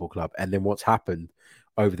Arsenal Football Club. And then what's happened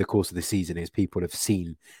over the course of the season is people have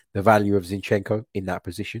seen the value of Zinchenko in that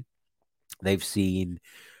position. They've seen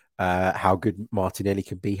how good Martinelli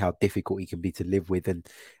can be, how difficult he can be to live with, and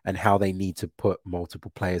how they need to put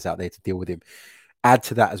multiple players out there to deal with him. Add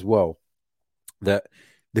to that as well that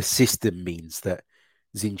the system means that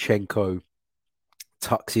Zinchenko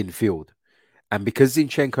tucks in field. And because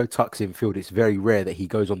Zinchenko tucks in field, it's very rare that he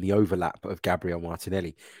goes on the overlap of Gabriel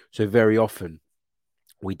Martinelli. So very often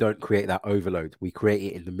we don't create that overload. We create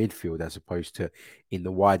it in the midfield as opposed to in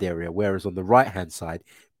the wide area. Whereas on the right-hand side,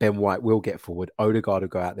 Ben White will get forward. Odegaard will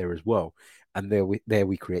go out there as well. And there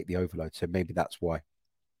we create the overload. So maybe that's why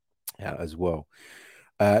as well.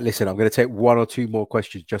 Listen, I'm going to take one or two more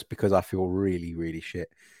questions just because I feel really, really shit.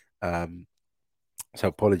 So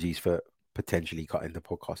apologies for potentially cutting the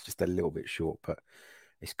podcast just a little bit short, but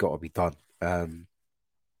it's got to be done.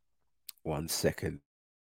 1 second.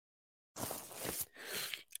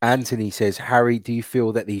 Anthony says, Harry, do you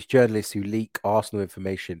feel that these journalists who leak Arsenal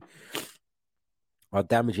information are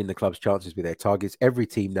damaging the club's chances with their targets? Every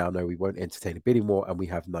team now know we won't entertain a bidding war and we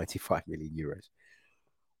have 95 million euros.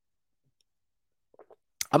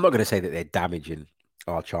 I'm not going to say that they're damaging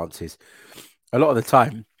our chances. A lot of the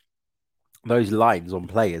time, those lines on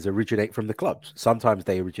players originate from the clubs. Sometimes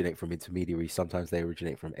they originate from intermediaries. Sometimes they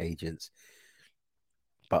originate from agents.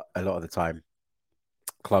 But a lot of the time,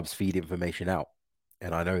 clubs feed information out.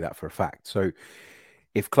 And I know that for a fact. So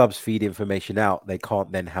if clubs feed information out, they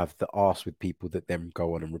can't then have the arse with people that then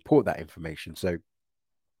go on and report that information. So,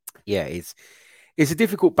 yeah, it's a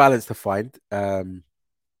difficult balance to find. And,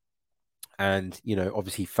 you know,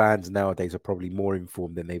 obviously fans nowadays are probably more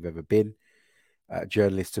informed than they've ever been.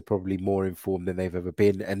 Journalists are probably more informed than they've ever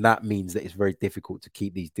been. And that means that it's very difficult to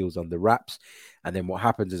keep these deals under wraps. And then what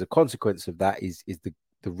happens as a consequence of that is the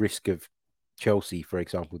risk of Chelsea, for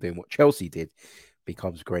example, doing what Chelsea did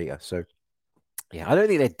becomes greater. So, yeah, I don't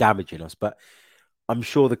think they're damaging us, but I'm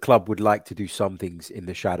sure the club would like to do some things in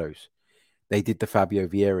the shadows. They did the Fabio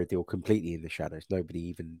Vieira deal completely in the shadows. Nobody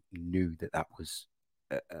even knew that was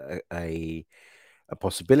a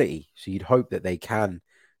possibility. So you'd hope that they can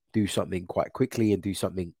do something quite quickly and do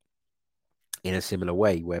something in a similar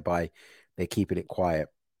way whereby they're keeping it quiet.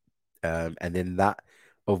 And then that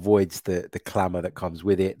avoids the clamour that comes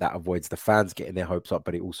with it. That avoids the fans getting their hopes up,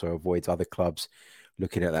 but it also avoids other clubs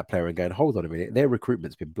looking at that player and going, hold on a minute, their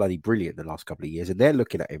recruitment's been bloody brilliant the last couple of years and they're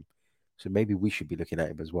looking at him. So maybe we should be looking at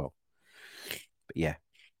him as well. But yeah.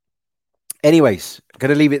 Anyways, going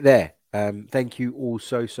to leave it there. Thank you all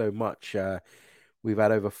so much We've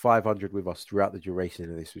had over 500 with us throughout the duration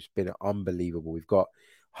of this. It's been unbelievable. We've got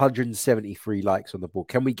 173 likes on the board.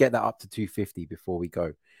 Can we get that up to 250 before we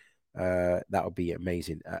go? That would be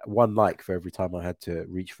amazing. 1 like for every time I had to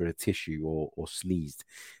reach for a tissue or sneezed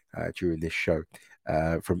during this show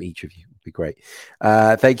from each of you would be great.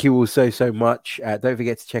 Thank you all so much. Don't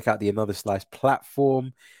forget to check out the Another Slice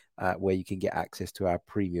platform where you can get access to our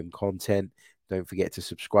premium content. Don't forget to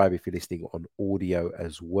subscribe if you're listening on audio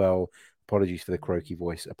as well. Apologies for the croaky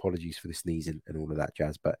voice. Apologies for the sneezing and all of that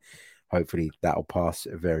jazz. But hopefully that'll pass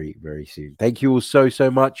very, very soon. Thank you all so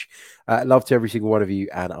much. Love to every single one of you.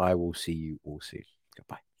 And I will see you all soon.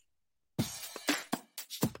 Goodbye.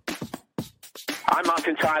 I'm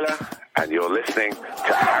Martin Tyler, and you're listening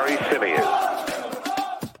to Harry Symeou.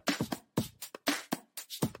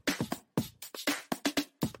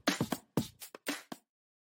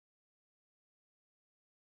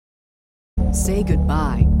 Say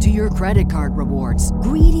goodbye to your credit card rewards.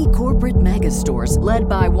 Greedy corporate mega stores, led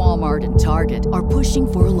by Walmart and Target, are pushing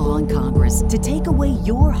for a law in Congress to take away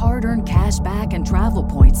your hard-earned cash back and travel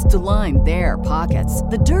points to line their pockets.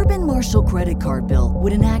 The Durbin-Marshall credit card bill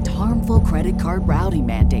would enact harmful credit card routing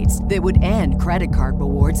mandates that would end credit card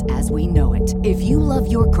rewards as we know it. If you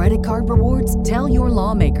love your credit card rewards, tell your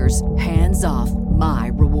lawmakers, hands off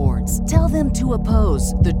my rewards. Tell them to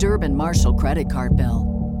oppose the Durbin-Marshall credit card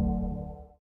bill.